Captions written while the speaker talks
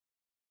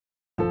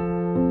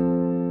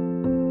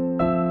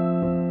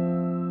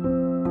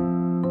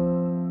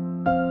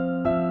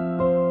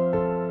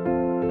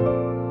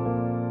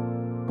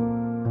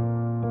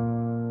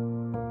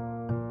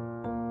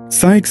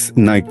Sykes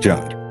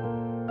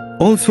Nightjar,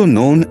 also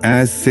known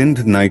as Sindh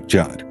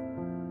Nightjar.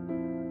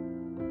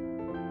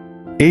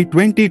 A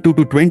 22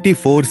 to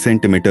 24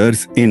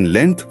 centimeters in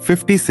length,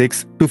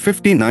 56 to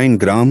 59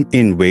 gram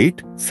in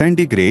weight,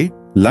 sandy gray,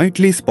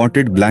 lightly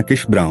spotted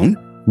blackish brown,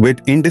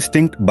 with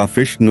indistinct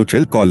buffish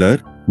nuchal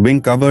collar, wing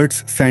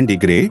coverts sandy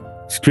gray,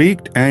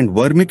 streaked and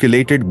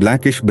vermiculated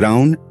blackish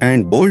brown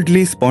and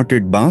boldly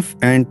spotted buff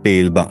and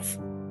tail buff.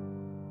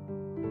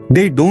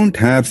 They don't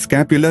have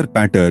scapular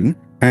pattern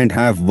and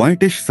have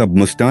whitish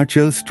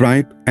submustachial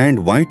stripe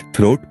and white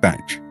throat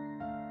patch.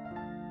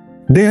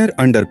 Their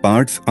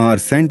underparts are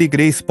sandy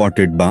gray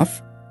spotted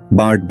buff,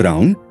 barred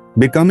brown,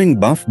 becoming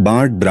buff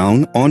barred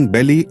brown on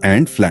belly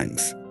and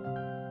flanks.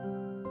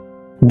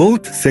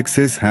 Both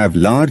sexes have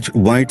large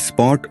white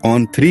spot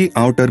on three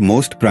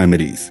outermost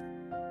primaries.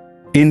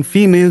 In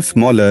female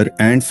smaller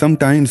and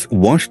sometimes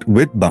washed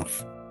with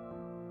buff.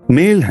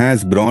 Male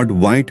has broad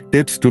white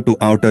tips to two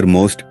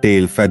outermost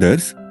tail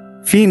feathers,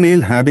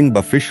 female having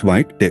buffish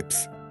white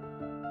tips.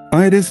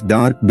 Iris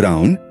dark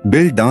brown,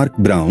 bill dark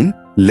brown,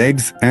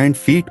 legs and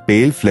feet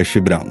pale fleshy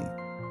brown.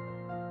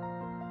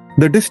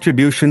 The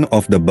distribution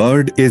of the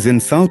bird is in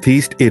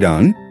southeast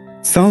Iran,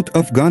 South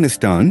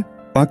Afghanistan,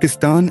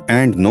 Pakistan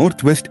and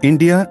northwest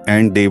India,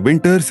 and they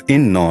winters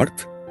in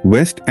north,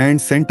 west and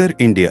center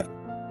India.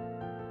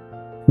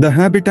 The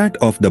habitat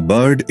of the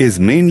bird is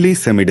mainly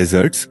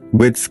semi-deserts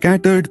with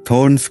scattered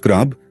thorn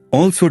scrub,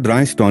 also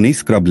dry stony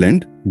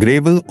scrubland,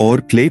 gravel or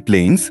clay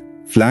plains,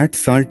 flat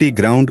salty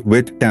ground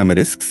with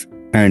tamarisks,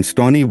 and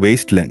stony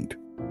wasteland.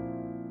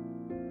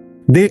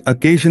 They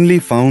occasionally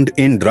found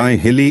in dry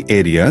hilly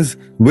areas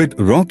with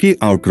rocky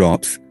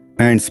outcrops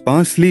and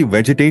sparsely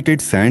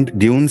vegetated sand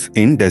dunes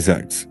in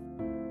deserts.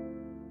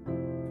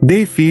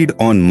 They feed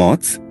on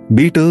moths,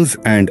 beetles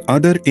and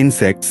other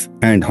insects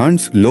and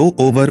hunts low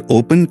over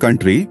open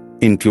country,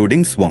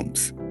 including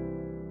swamps.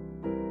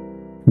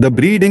 The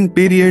breeding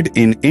period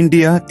in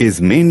India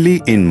is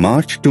mainly in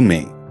March to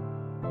May.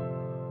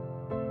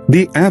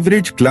 The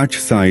average clutch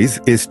size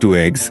is 2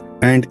 eggs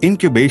and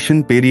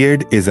incubation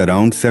period is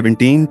around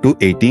 17 to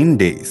 18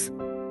 days.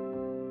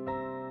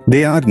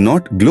 They are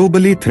not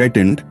globally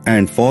threatened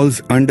and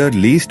falls under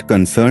least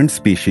concerned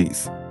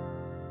species.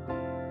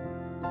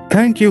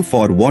 Thank you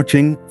for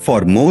watching.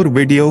 For more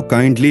video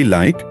kindly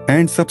like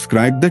and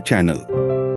subscribe the channel.